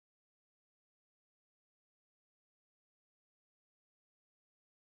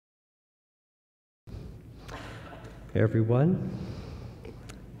Everyone,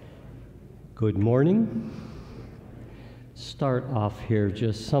 good morning. Start off here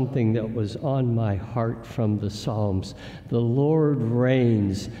just something that was on my heart from the Psalms. The Lord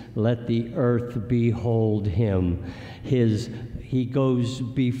reigns, let the earth behold him. He goes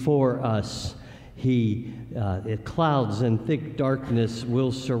before us. Clouds and thick darkness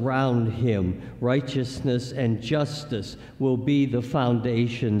will surround him. Righteousness and justice will be the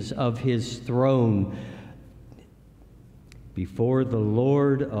foundations of his throne. Before the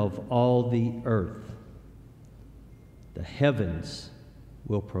Lord of all the earth, the heavens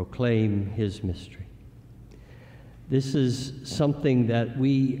will proclaim his mystery. This is something that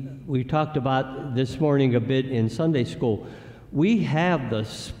we talked about this morning a bit in Sunday school. We have the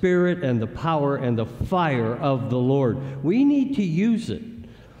spirit and the power and the fire of the Lord. We need to use it.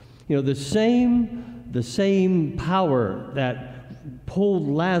 You know, the same power that pulled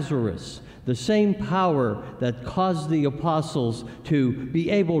Lazarus, the same power that caused the apostles to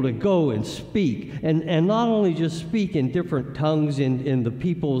be able to go and speak, and not only just speak in different tongues in the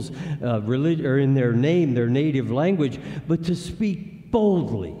people's religion or in their native language, but to speak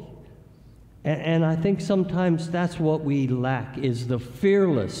boldly. And I think sometimes that's what we lack, is the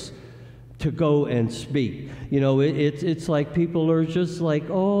fearless to go and speak. You know, it's like people are just like,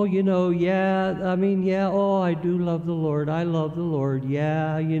 oh, you know, I do love the Lord. I love the Lord.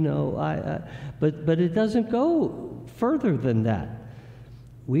 Yeah, you know, but it doesn't go further than that.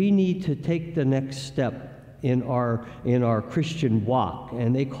 We need to take the next step in our Christian walk.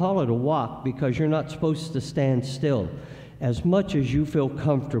 And they call it a walk because you're not supposed to stand still. As much as you feel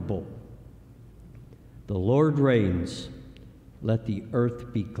comfortable, the Lord reigns, let the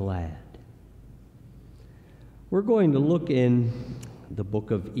earth be glad. We're going to look in the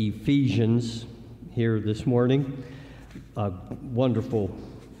book of Ephesians here this morning. Wonderful.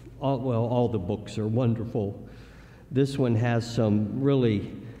 All the books are wonderful. This one has some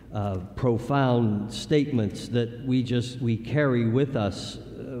really profound statements that we carry with us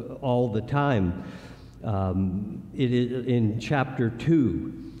all the time. It is in chapter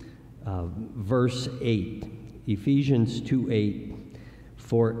 2, verse 8, Ephesians 2:8.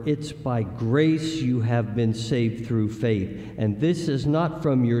 For it's by grace you have been saved through faith, and this is not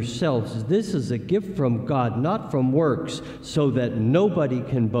from yourselves. This is a gift from God, not from works, so that nobody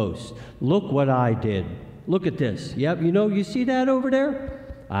can boast. Look what I did. Look at this. Yep, you see that over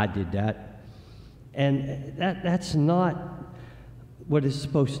there? I did that. And that's not what it's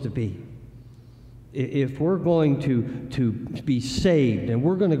supposed to be. If we're going to be saved and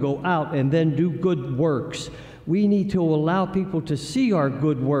we're going to go out and then do good works, we need to allow people to see our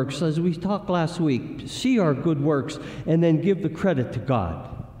good works, as we talked last week, see our good works, and then give the credit to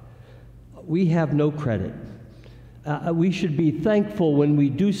God. We have no credit. We should be thankful when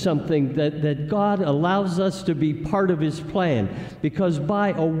we do something that God allows us to be part of his plan, because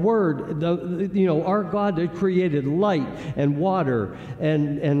by a word, our God that created light and water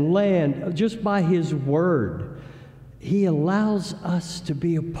and land, just by his word, he allows us to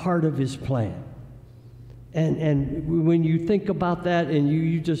be a part of his plan. And when you think about that and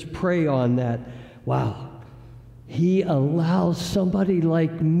you just pray on that, wow, he allows somebody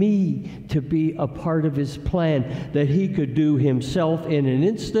like me to be a part of his plan that he could do himself in an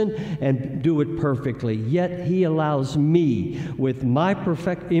instant and do it perfectly. Yet he allows me with my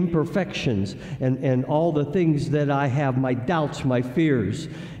imperfections and all the things that I have, my doubts, my fears,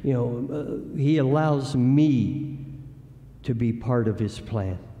 he allows me to be part of his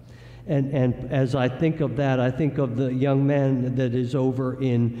plan. And as I think of that, I think of the young man that is over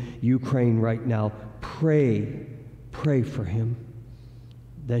in Ukraine right now. Pray for him,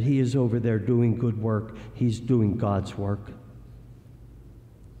 that he is over there doing good work. He's doing God's work.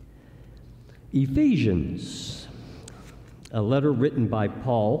 Ephesians, a letter written by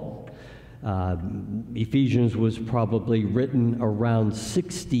Paul. Ephesians was probably written around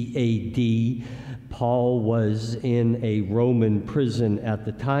 60 A.D., Paul was in a Roman prison at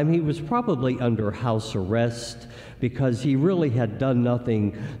the time. He was probably under house arrest because he really had done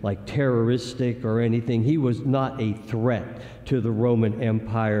nothing like terroristic or anything. He was not a threat to the Roman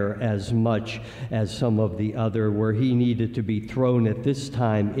Empire as much as some of the other, where he needed to be thrown at this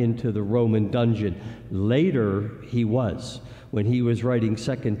time into the Roman dungeon. Later, he was. When he was writing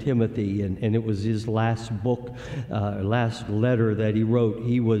 2 Timothy, and it was his last book, last letter that he wrote,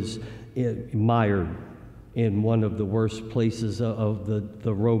 he was mired in one of the worst places of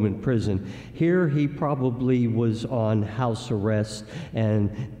the Roman prison. Here he probably was on house arrest,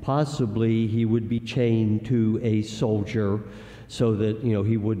 and possibly he would be chained to a soldier so that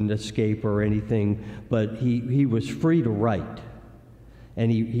he wouldn't escape or anything, but he was free to write. And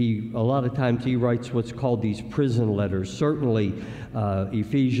he a lot of times he writes what's called these prison letters. Certainly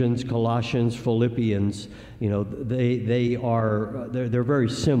Ephesians, Colossians, Philippians, they're very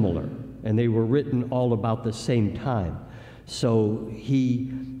similar, and they were written all about the same time. So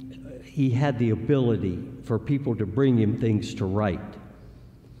he had the ability for people to bring him things to write.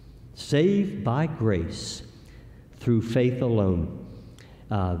 Saved by grace through faith alone.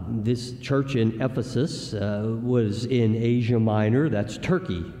 This church in Ephesus was in Asia Minor, that's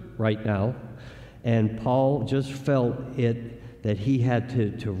Turkey right now, and Paul just felt that he had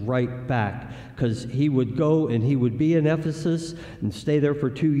to write back, because he would go and he would be in Ephesus and stay there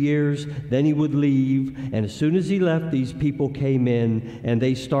for 2 years, then he would leave, and as soon as he left, these people came in and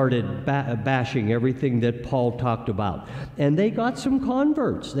they started bashing everything that Paul talked about. And they got some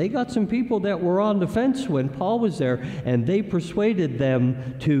converts. They got some people that were on the fence when Paul was there, and they persuaded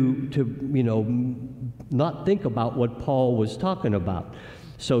them to not think about what Paul was talking about.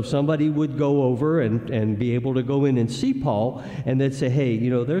 So somebody would go over and be able to go in and see Paul, and they'd say, hey,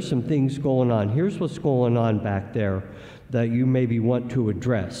 there's some things going on. Here's what's going on back there that you maybe want to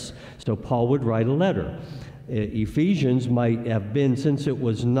address. So Paul would write a letter. Ephesians might have been, since it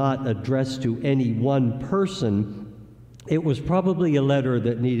was not addressed to any one person, it was probably a letter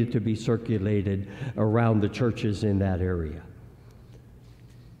that needed to be circulated around the churches in that area.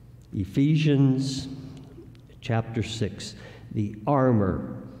 Ephesians chapter 6. The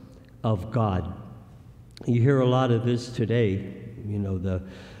armor of God. You hear a lot of this today. The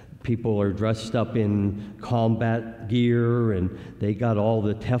people are dressed up in combat gear, and they got all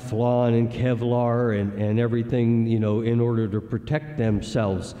the Teflon and Kevlar and everything, in order to protect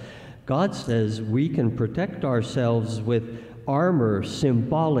themselves. God says we can protect ourselves with armor,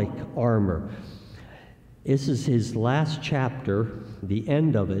 symbolic armor. This is his last chapter, the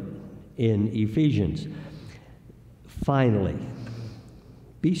end of it, in Ephesians. Finally,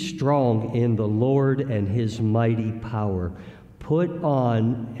 be strong in the Lord and his mighty power. Put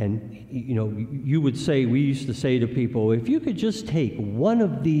on, and you would say, we used to say to people, if you could just take one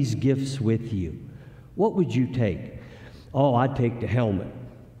of these gifts with you, what would you take? Oh, I'd take the helmet.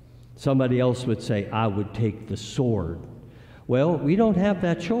 Somebody else would say, I would take the sword. Well, we don't have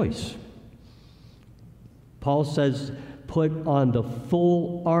that choice. Paul says, put on the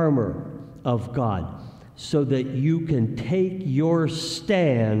full armor of God, so that you can take your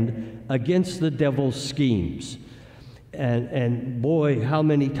stand against the devil's schemes. And boy, how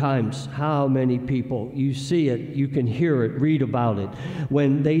many times, how many people, you see it, you can hear it, read about it,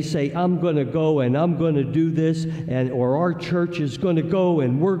 when they say, I'm going to go and I'm going to do this, or our church is going to go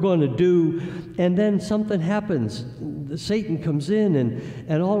and we're going to do, and then something happens. Satan comes in,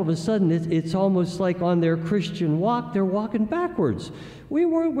 and all of a sudden it's almost like on their Christian walk, they're walking backwards.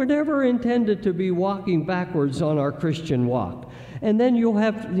 We're never intended to be walking backwards on our Christian walk. And then you'll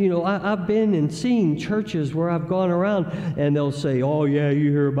have, I've been and seen churches where I've gone around, and they'll say, oh yeah, you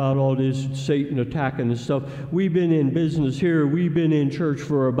hear about all this Satan attacking and stuff. We've been in business here, we've been in church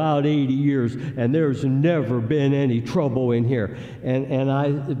for about 80 years, and there's never been any trouble in here. And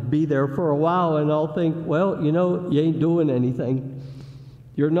I'd be there for a while, and I'll think, well, you ain't doing anything.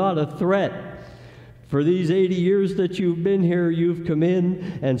 You're not a threat. For these 80 years that you've been here, you've come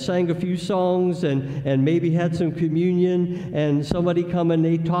in and sang a few songs and maybe had some communion, and somebody come and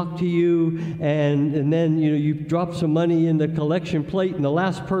they talk to you, and then you drop some money in the collection plate, and the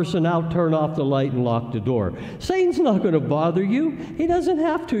last person out turn off the light and lock the door. Satan's not going to bother you. He doesn't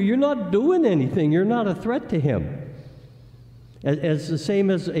have to. You're not doing anything. You're not a threat to him. As the same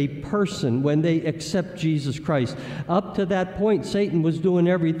as a person when they accept Jesus Christ. Up to that point, Satan was doing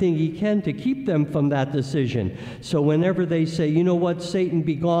everything he can to keep them from that decision. So whenever they say, you know what, Satan,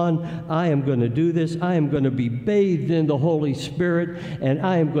 be gone, I am going to do this, I am going to be bathed in the Holy Spirit, and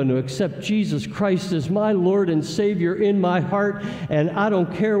I am going to accept Jesus Christ as my Lord and Savior in my heart, and I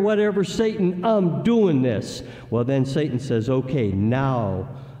don't care whatever, Satan, I'm doing this. Well, then Satan says, okay, now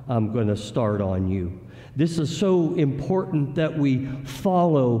I'm going to start on you. This is so important that we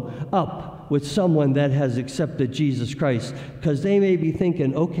follow up with someone that has accepted Jesus Christ, because they may be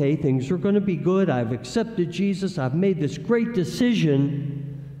thinking, okay, things are going to be good. I've accepted Jesus. I've made this great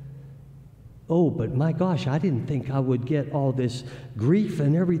decision. Oh, but my gosh, I didn't think I would get all this grief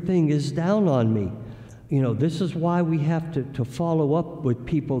and everything is down on me. This is why we have to follow up with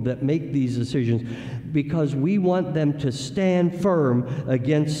people that make these decisions, because we want them to stand firm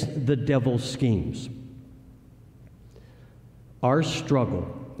against the devil's schemes. Our struggle,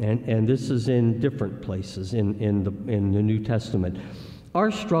 and this is in different places in the New Testament, Our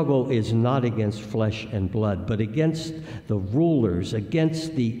struggle is not against flesh and blood, but against the rulers,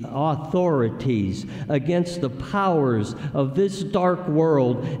 against the authorities, against the powers of this dark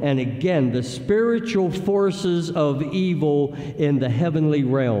world, and again, the spiritual forces of evil in the heavenly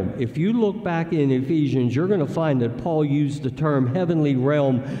realm. If you look back in Ephesians, you're going to find that Paul used the term heavenly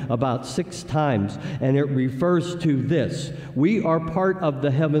realm about 6 times, and it refers to this. We are part of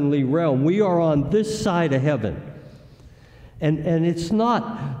the heavenly realm. We are on this side of heaven. And it's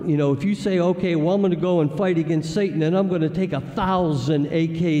not, if you say, okay, well, I'm going to go and fight against Satan, and I'm going to take 1,000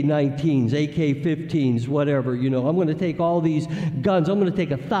 AK-19s, AK-15s, whatever, I'm going to take all these guns, I'm going to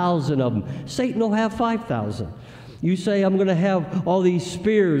take 1,000 of them. Satan will have 5,000. You say, I'm going to have all these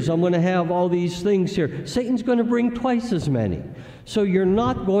spears, I'm going to have all these things here. Satan's going to bring twice as many. So you're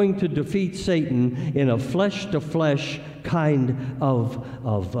not going to defeat Satan in a flesh-to-flesh kind of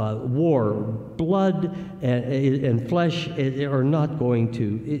war. Blood and flesh are not going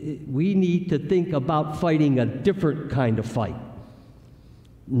to. We need to think about fighting a different kind of fight,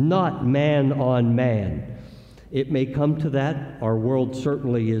 not man on man. It may come to that. Our world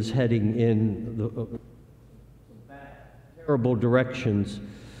certainly is heading in the terrible directions,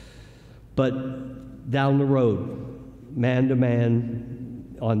 but down the road, man to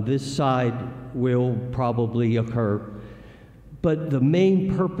man on this side will probably occur. But the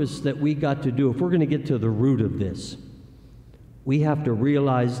main purpose that we got to do, if we're going to get to the root of this, we have to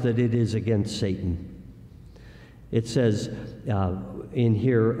realize that it is against Satan. It says in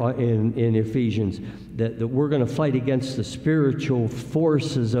here in Ephesians that we're going to fight against the spiritual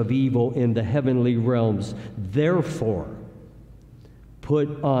forces of evil in the heavenly realms. Therefore,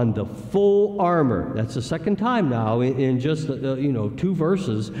 put on the full armor. That's the second time now in just 2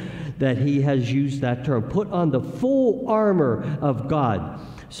 verses that he has used that term. Put on the full armor of God,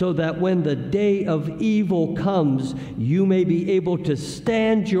 so that when the day of evil comes, you may be able to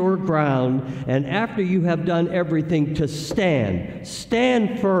stand your ground, and after you have done everything, to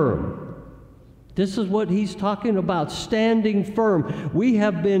stand firm. This is what he's talking about, standing firm. We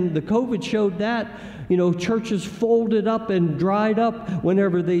have been, the COVID showed that, churches folded up and dried up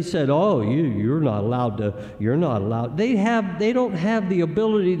whenever they said, oh, you're not allowed. They don't have the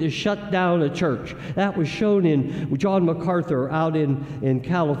ability to shut down a church. That was shown in John MacArthur out in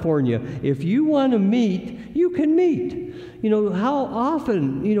California. If you want to meet, you can meet. How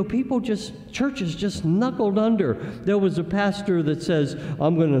often, churches just knuckled under. There was a pastor that says,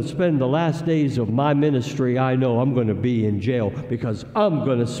 I'm going to spend the last days of my ministry, I know I'm going to be in jail because I'm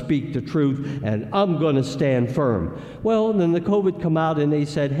going to speak the truth and I'm going to stand firm. Well, then the COVID come out and they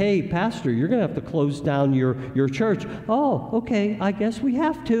said, hey, pastor, you're going to have to close down your church. Oh, okay, I guess we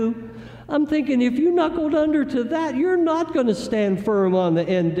have to. I'm thinking, if you knuckled under to that, you're not going to stand firm on the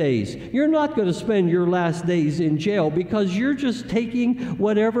end days. You're not going to spend your last days in jail because you're just taking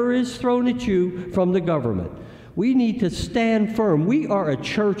whatever is thrown at you from the government. We need to stand firm. We are a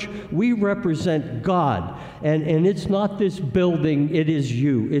church. We represent God. And it's not this building. It is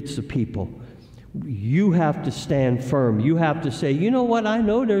you. It's the people. You have to stand firm. You have to say, you know what, I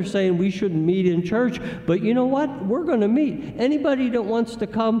know they're saying we shouldn't meet in church, but you know what, we're going to meet. Anybody that wants to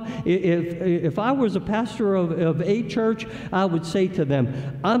come, if I was a pastor of a church, I would say to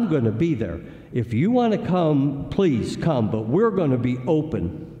them, I'm going to be there. If you want to come, please come, but we're going to be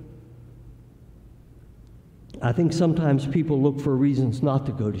open. I think sometimes people look for reasons not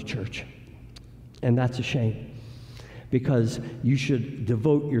to go to church, and that's a shame. Because you should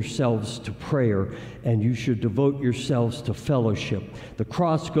devote yourselves to prayer and you should devote yourselves to fellowship. The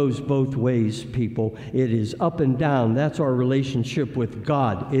cross goes both ways, people. It is up and down. That's our relationship with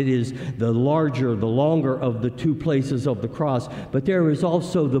God. It is the larger, the longer of the 2 places of the cross. But there is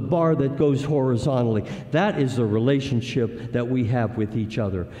also the bar that goes horizontally. That is the relationship that we have with each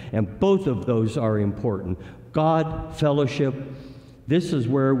other. And both of those are important. God, fellowship. This is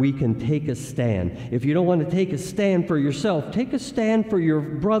where we can take a stand. If you don't want to take a stand for yourself, take a stand for your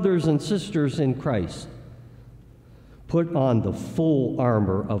brothers and sisters in Christ. Put on the full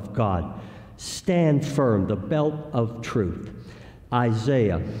armor of God. Stand firm, the belt of truth.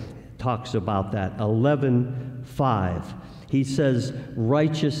 Isaiah talks about that, 11:5. He says,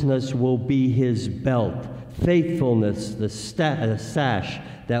 righteousness will be his belt, faithfulness, the sash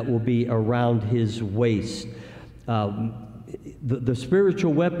that will be around his waist. The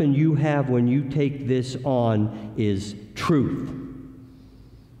spiritual weapon you have when you take this on is truth.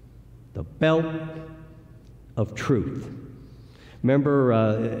 The belt of truth. Remember,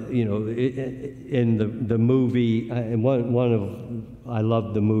 in the movie, I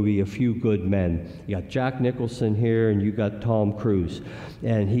love the movie A Few Good Men. You got Jack Nicholson here, and you got Tom Cruise,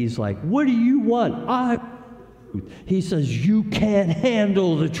 and he's like, "What do you want?" He says, you can't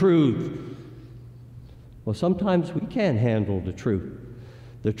handle the truth. Well, sometimes we can't handle the truth.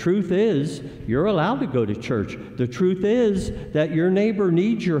 The truth is, you're allowed to go to church. The truth is that your neighbor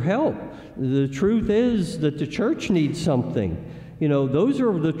needs your help. The truth is that the church needs something. You know, those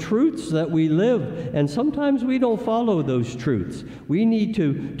are the truths that we live, and sometimes we don't follow those truths. We need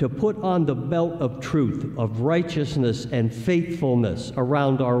to put on the belt of truth, of righteousness and faithfulness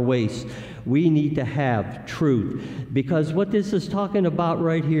around our waist. We need to have truth, because what this is talking about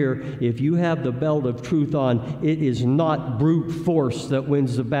right here, if you have the belt of truth on, it is not brute force that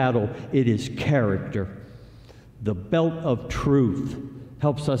wins the battle, it is character. The belt of truth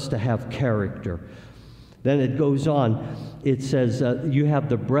helps us to have character. Then it goes on, it says you have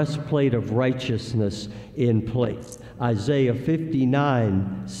the breastplate of righteousness in place. Isaiah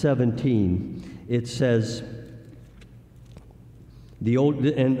 59:17, it says,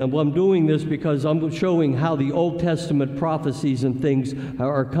 and I'm doing this because I'm showing how the Old Testament prophecies and things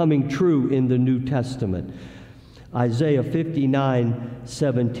are coming true in the New Testament. Isaiah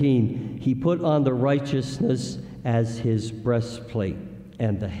 59:17, he put on the righteousness as his breastplate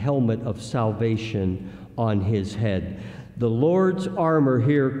and the helmet of salvation on his head. The Lord's armor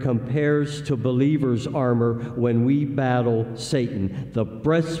here compares to believers' armor when we battle Satan, the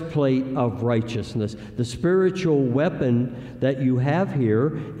breastplate of righteousness. The spiritual weapon that you have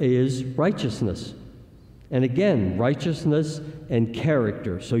here is righteousness. And again, righteousness and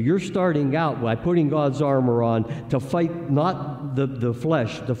character. So you're starting out by putting God's armor on to fight not the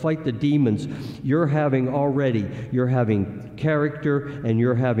flesh, to fight the demons. You're having character and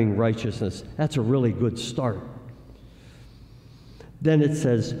you're having righteousness. That's a really good start. Then it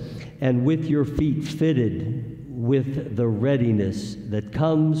says, and with your feet fitted with the readiness that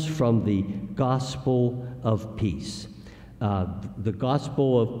comes from the gospel of peace. The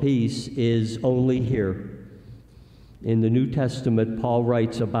gospel of peace is only here. In the New Testament, Paul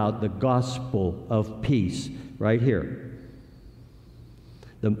writes about the gospel of peace right here.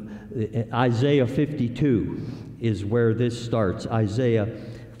 Isaiah 52 is where this starts. Isaiah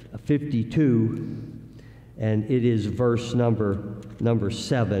 52, and it is verse number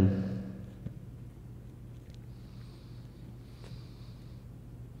 7.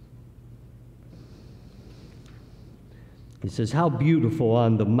 It says, how beautiful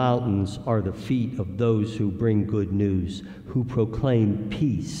on the mountains are the feet of those who bring good news, who proclaim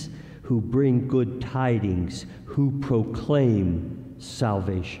peace, who bring good tidings, who proclaim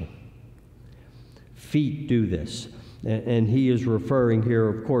salvation. Feet do this. And he is referring here,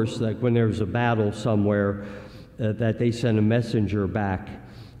 of course, that when there's a battle somewhere, that they send a messenger back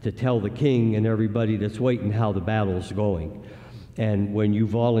to tell the king and everybody that's waiting how the battle's going. And when you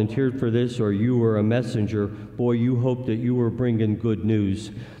volunteered for this or you were a messenger, boy, you hope that you were bringing good news,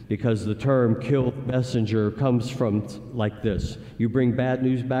 because the term kill messenger comes from like this. You bring bad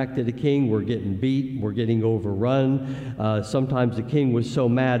news back to the king, we're getting beat, we're getting overrun. Sometimes the king was so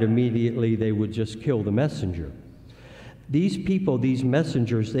mad immediately they would just kill the messenger. These people, these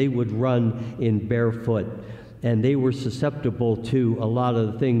messengers, they would run in barefoot, and they were susceptible to a lot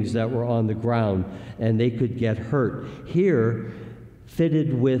of the things that were on the ground, and they could get hurt. Here,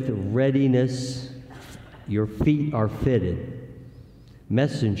 fitted with readiness, your feet are fitted.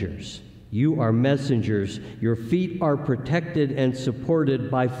 Messengers. You are messengers. Your feet are protected and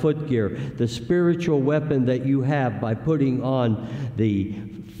supported by footgear, the spiritual weapon that you have by putting on the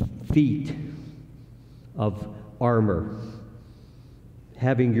feet of armor,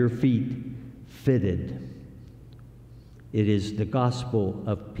 having your feet fitted. It is the gospel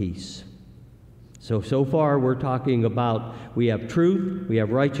of peace. So far we're talking about we have truth, we have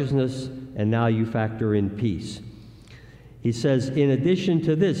righteousness, and now you factor in peace. He says, in addition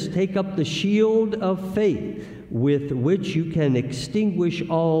to this, take up the shield of faith with which you can extinguish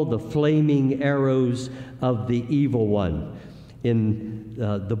all the flaming arrows of the evil one. In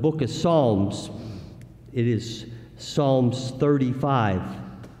the book of Psalms, it is Psalms 35.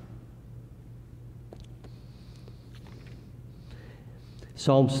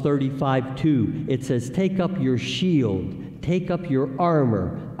 Psalms 35:2, it says, take up your shield, take up your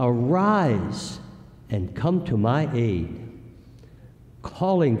armor, arise and come to my aid.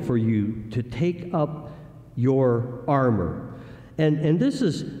 Calling for you to take up your armor. And this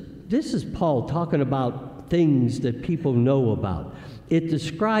is Paul talking about things that people know about. it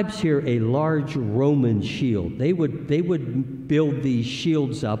describes here a large Roman shield. They would build these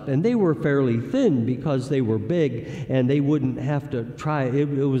shields up, and they were fairly thin because they were big, and they wouldn't have to try. It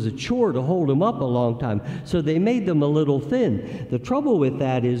was a chore to hold them up a long time, so they made them a little thin. The trouble with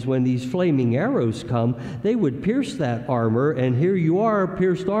that is when these flaming arrows come, they would pierce that armor, and here you are,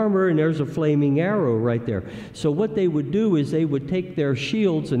 pierced armor, and there's a flaming arrow right there. So what they would do is they would take their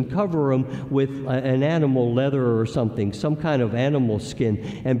shields and cover them with an animal leather or something, some kind of animal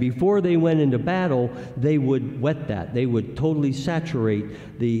skin, and before they went into battle, they would wet that. They would totally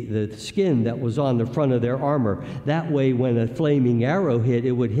saturate the skin that was on the front of their armor. That way, when a flaming arrow hit,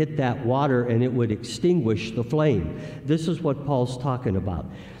 it would hit that water and it would extinguish the flame. This is what Paul's talking about.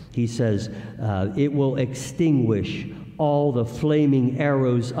 He says, it will extinguish all the flaming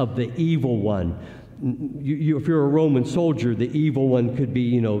arrows of the evil one. If you're a Roman soldier, the evil one could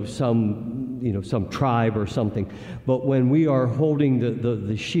be, some tribe or something. But when we are holding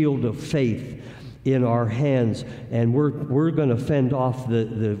the shield of faith in our hands, and we're going to fend off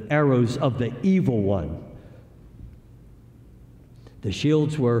the arrows of the evil one. The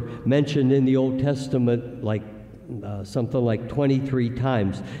shields were mentioned in the Old Testament something like 23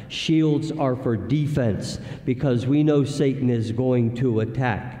 times. Shields are for defense because we know Satan is going to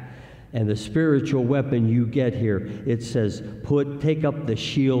attack. And the spiritual weapon you get here, it says, take up the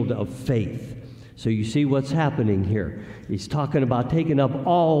shield of faith. So you see what's happening here. He's talking about taking up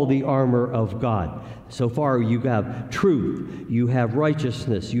all the armor of God. So far you have truth, you have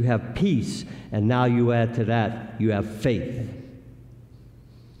righteousness, you have peace, and now you add to that, you have faith.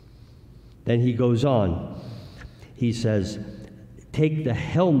 Then he goes on. He says, take the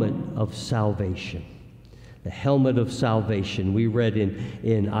helmet of salvation. The helmet of salvation. We read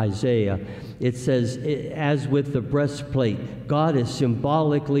in Isaiah, it says, as with the breastplate, God is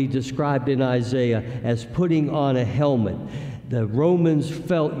symbolically described in Isaiah as putting on a helmet. The Romans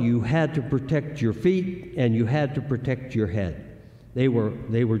felt you had to protect your feet and you had to protect your head. They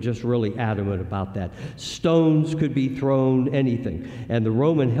were just really adamant about that. Stones could be thrown, anything. And the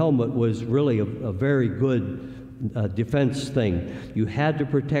Roman helmet was really a very good defense thing. You had to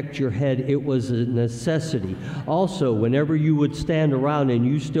protect your head. It was a necessity. Also, whenever you would stand around and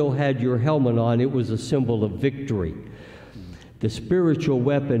you still had your helmet on, it was a symbol of victory. The spiritual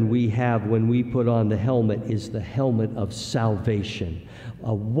weapon we have when we put on the helmet is the helmet of salvation.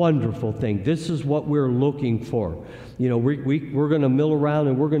 A wonderful thing. This is what we're looking for. We're going to mill around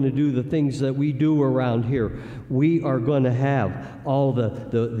and we're going to do the things that we do around here. We are going to have all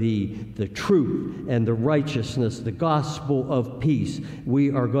the truth and the righteousness, the gospel of peace.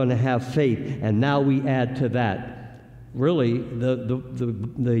 We are going to have faith, and now we add to that really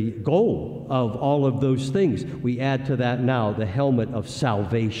the goal of all of those things. We add to that now the helmet of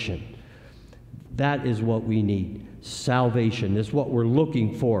salvation. That is what we need. Salvation is what we're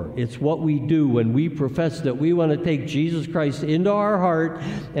looking for. It's what we do when we profess that we want to take Jesus Christ into our heart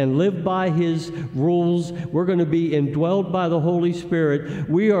and live by His rules. We're going to be indwelled by the Holy Spirit.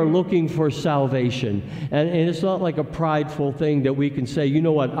 We are looking for salvation. And it's not like a prideful thing that we can say, you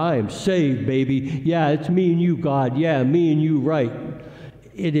know what, I am saved, baby. Yeah, it's me and you, God. Yeah, me and you, right.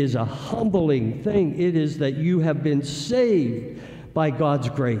 It is a humbling thing. It is that you have been saved by God's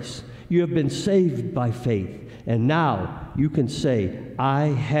grace. You have been saved by faith. And now you can say, I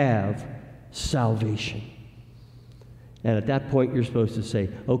have salvation. And at that point, you're supposed to say,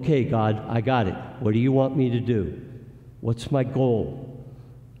 okay, God, I got it. What do you want me to do? What's my goal?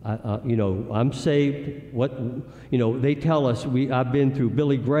 I'm saved. They tell us, I've been through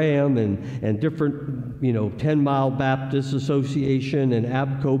Billy Graham and different, 10 Mile Baptist Association and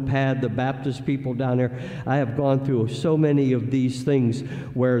ABCO-PAD, the Baptist people down there. I have gone through so many of these things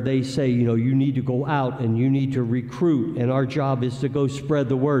where they say, you need to go out and you need to recruit, and our job is to go spread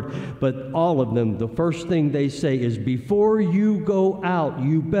the word. But all of them, the first thing they say is, before you go out,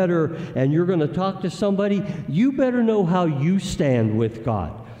 you better, and you're going to talk to somebody, you better know how you stand with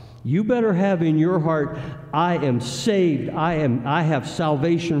God. You better have in your heart, I am saved. I have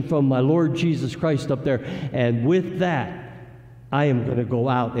salvation from my Lord Jesus Christ up there. And with that, I am going to go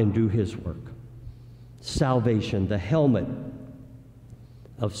out and do His work. Salvation, the helmet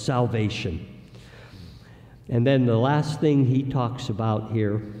of salvation. And then the last thing he talks about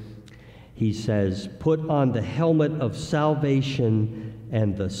here, he says, put on the helmet of salvation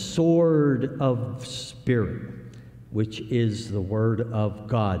and the sword of Spirit, which is the Word of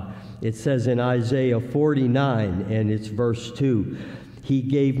God. It says in Isaiah 49, and it's verse 2, He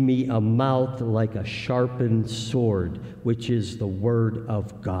gave me a mouth like a sharpened sword, which is the Word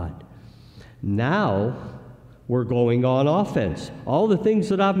of God. Now we're going on offense. All the things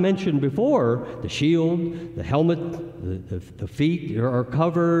that I've mentioned before, the shield, the helmet the feet are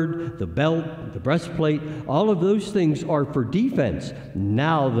covered, the belt, the breastplate, all of those things are for defense.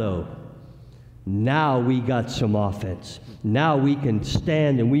 Now, though, now we got some offense. Now we can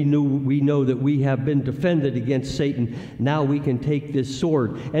stand, and we know that we have been defended against Satan. Now we can take this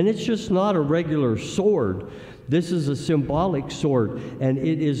sword. And it's just not a regular sword. This is a symbolic sword, and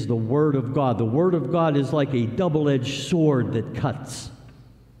it is the Word of God. The Word of God is like a double-edged sword that cuts.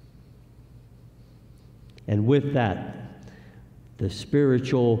 And with that, the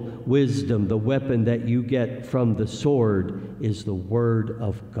spiritual wisdom, the weapon that you get from the sword, is the Word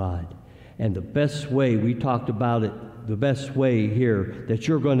of God. And the best way, we talked about it, the best way here that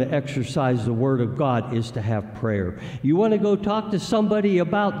you're going to exercise the Word of God is to have prayer. You want to go talk to somebody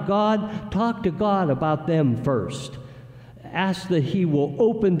about God? Talk to God about them first. Ask that He will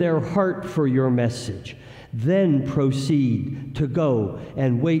open their heart for your message. Then proceed to go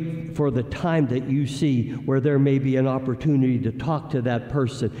and wait for the time that you see where there may be an opportunity to talk to that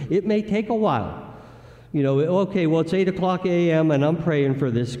person. It may take a while. You know, okay, well, it's 8 o'clock a.m. and I'm praying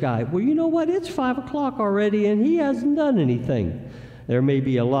for this guy. Well, you know what? It's 5 o'clock already and he hasn't done anything. There may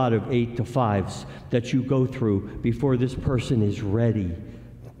be a lot of 8 to 5s that you go through before this person is ready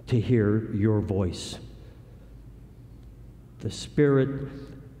to hear your voice. The Spirit,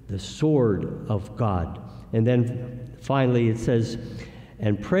 the sword of God. And then finally it says,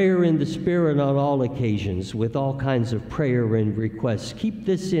 and prayer in the Spirit on all occasions, with all kinds of prayer and requests. Keep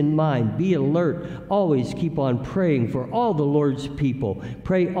this in mind. Be alert. Always keep on praying for all the Lord's people.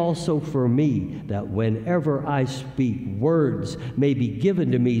 Pray also for me, that whenever I speak, words may be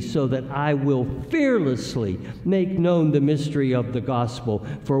given to me, so that I will fearlessly make known the mystery of the gospel,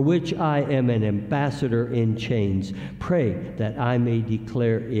 for which I am an ambassador in chains. Pray that I may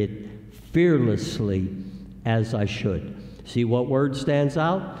declare it fearlessly as I should. See what word stands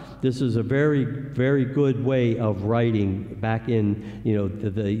out? This is a very, very good way of writing back in,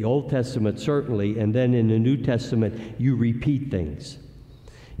 the Old Testament certainly, and then in the New Testament, you repeat things.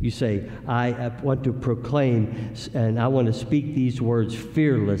 You say, I want to proclaim and I want to speak these words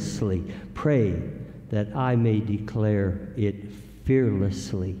fearlessly. Pray that I may declare it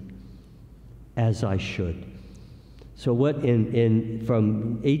fearlessly as I should. So what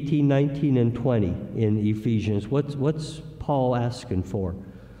from 18, 19, and 20 in Ephesians, what's Paul asking for?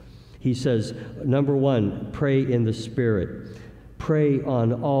 He says, number one, pray in the Spirit. Pray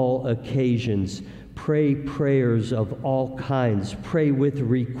on all occasions. Pray prayers of all kinds. Pray with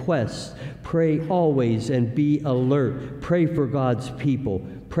requests. Pray always and be alert. Pray for God's people.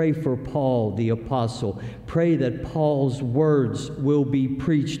 Pray for Paul the apostle. Pray that Paul's words will be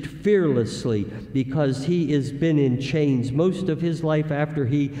preached fearlessly, because he has been in chains most of his life after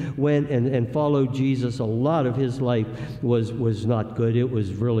he went and followed Jesus. A lot of his life was not good. It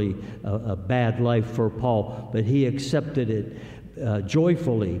was really a bad life for Paul, but he accepted it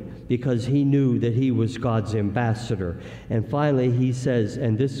joyfully, because he knew that he was God's ambassador. And finally he says,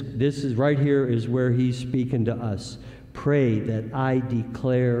 and this is right here is where he's speaking to us, pray that I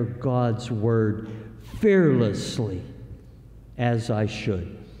declare God's word fearlessly as I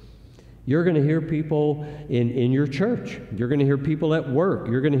should. You're going to hear people in your church. You're going to hear people at work.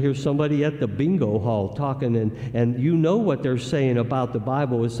 You're going to hear somebody at the bingo hall talking, and you know what they're saying about the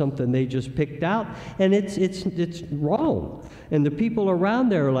Bible is something they just picked out, and it's wrong. And the people around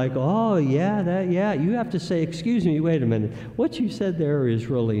there are like, oh, yeah. You have to say, excuse me, wait a minute. What you said there is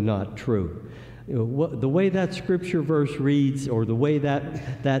really not true. The way that scripture verse reads, or the way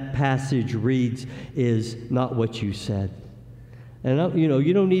that passage reads, is not what you said. And,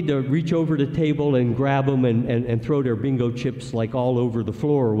 you don't need to reach over the table and grab them and throw their bingo chips like all over the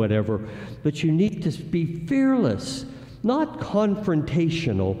floor or whatever. But you need to be fearless, not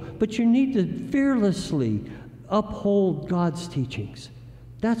confrontational, but you need to fearlessly uphold God's teachings.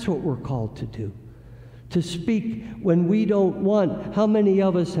 That's what we're called to do. To speak when we don't want. How many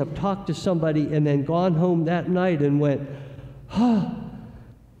of us have talked to somebody and then gone home that night and went, oh,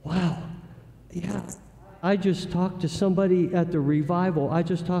 wow, yeah. I just talked to somebody at the revival. I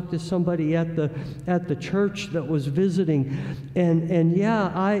just talked to somebody at the church that was visiting, and yeah,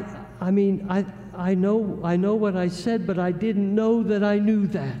 I know what I said, but I didn't know that I knew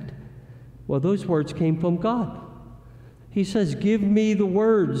that. Well, those words came from God. He says, give me the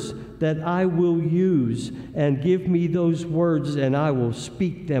words that I will use, and give me those words and I will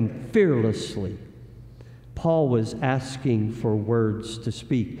speak them fearlessly. Paul was asking for words to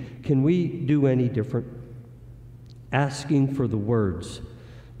speak. Can we do any different? Asking for the words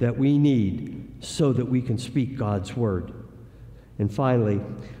that we need so that we can speak God's word. And finally,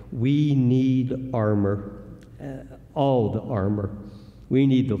 we need armor, all the armor. We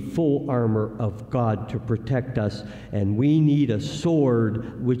need the full armor of God to protect us, and we need a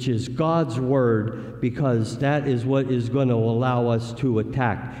sword, which is God's word, because that is what is going to allow us to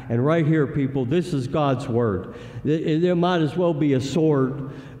attack. And right here, people, this is God's word. There might as well be a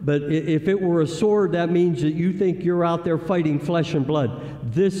sword, but if it were a sword, that means that you think you're out there fighting flesh and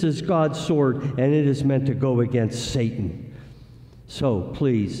blood. This is God's sword, and it is meant to go against Satan. So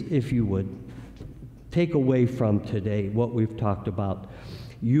please, if you would, take away from today what we've talked about.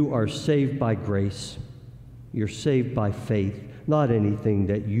 You are saved by grace. You're saved by faith, not anything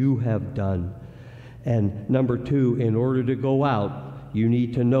that you have done. And number two, in order to go out, you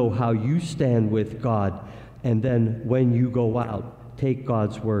need to know how you stand with God. And then when you go out, take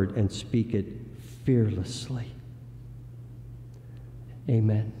God's word and speak it fearlessly.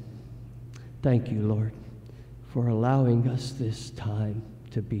 Amen. Thank you, Lord, for allowing us this time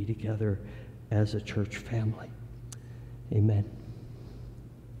to be together as a church family. Amen.